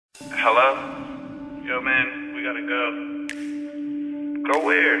Hello? Yo, man, we gotta go. Go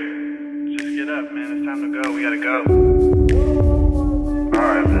where? Just get up, man. It's time to go. We gotta go.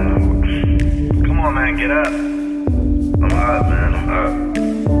 Alright, man. Come on, man. Get up. I'm up, man. I'm up.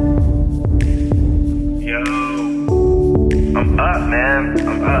 Yo. I'm up, man.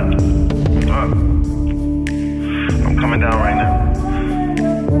 I'm up. I'm up. I'm coming down right now.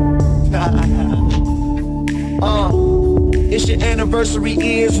 It's your anniversary,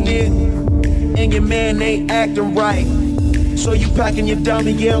 isn't it? And your man ain't acting right. So you packing your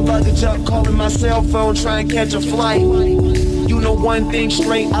dummy gear luggage up, calling my cell phone, trying to catch a flight. You know one thing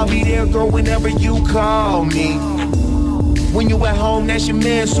straight, I'll be there, girl, whenever you call me. When you at home, that's your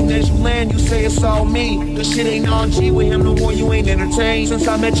man. Soon as you land, you say it's all me. Cause shit ain't all G with him no more, you ain't entertained. Since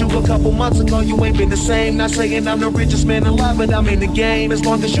I met you a couple months ago, you ain't been the same. Not saying I'm the richest man alive, but I'm in the game. As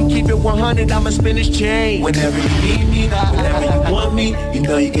long as you keep it 100, I'ma spin this chain. Whenever you need me, whenever you want me, you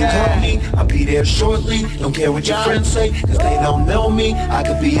know you can call me. I'll be there shortly, don't care what your friends say, cause they don't know me. I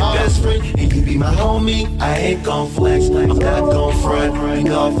could be your best friend, and you be my homie. I ain't gon' flex, I'm not gon' front. You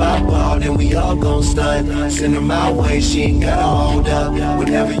know if I ball, then we all gon' stun. Send her my way, she ain't gotta hold up.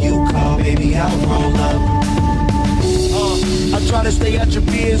 Whenever you call, baby, I'll roll up. I try to stay out your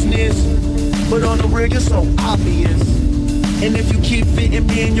business, but on the real, you're so obvious. And if you keep fitting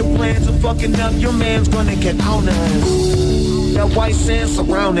me in your plans of fucking up, your man's gonna get on us. That white sand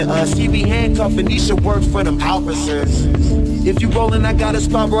surrounding us, he be handcuffing, he should work for them officers. If you rollin', I got a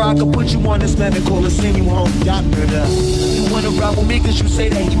spot where I can put you on this medical and send you home doctored up. You wanna ride with me cause you say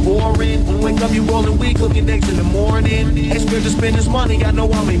that he boring. Wake up, you rollin' weed, cooking eggs in the morning. Expect to spend this money, I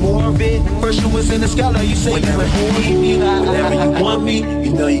know I make more of it. First you was in the sky, you say you need me. Whenever you want me,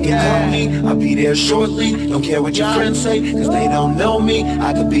 you know you can call me. I'll be there shortly, don't care what your friends say, cause they don't know me.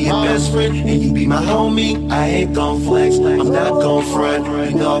 I could be your best friend, and you be my homie. I ain't gon' flex, I'm not gon' front.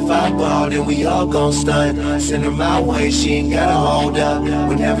 You know if I ball, then we all gon' stun. Send her my way, she ain't gotta hold up.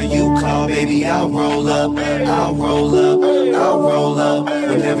 Whenever you call, baby, I'll roll up. I'll roll up, I'll roll up.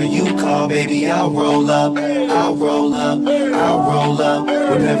 Whenever you call, baby, I'll roll up. I'll roll up, I'll roll up.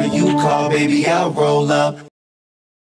 Whenever you call, baby, I'll roll up.